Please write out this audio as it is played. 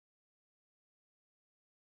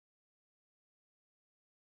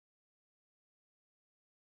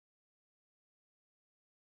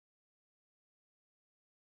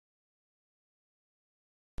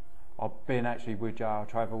I've been actually with JR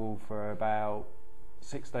Travel for about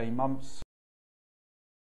 16 months.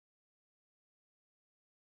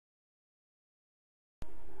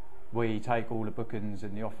 We take all the bookings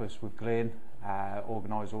in the office with Glenn,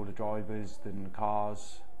 organise all the drivers and the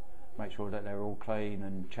cars, make sure that they're all clean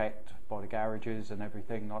and checked by the garages and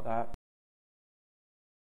everything like that.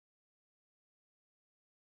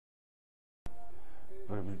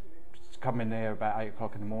 We come in there about 8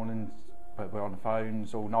 o'clock in the morning, but we're on the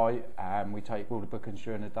phones all night, and we take all the bookings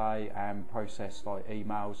during the day and process like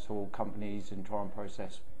emails to all companies and try and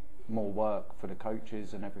process more work for the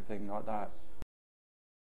coaches and everything like that.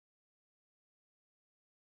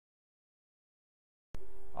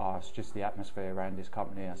 Oh, it's just the atmosphere around this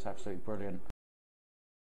company, that's absolutely brilliant.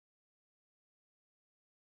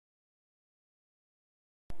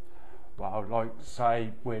 Well, I'd like to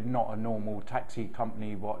say we're not a normal taxi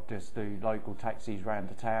company what just do local taxis around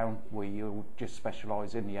the town. We all just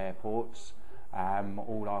specialise in the airports.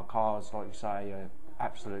 All our cars, like you say, are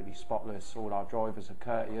absolutely spotless. All our drivers are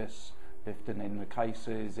courteous, lifting in the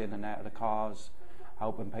cases, in and out of the cars,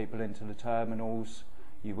 helping people into the terminals.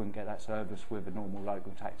 You wouldn't get that service with a normal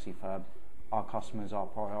local taxi firm. Our customers are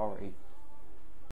priority.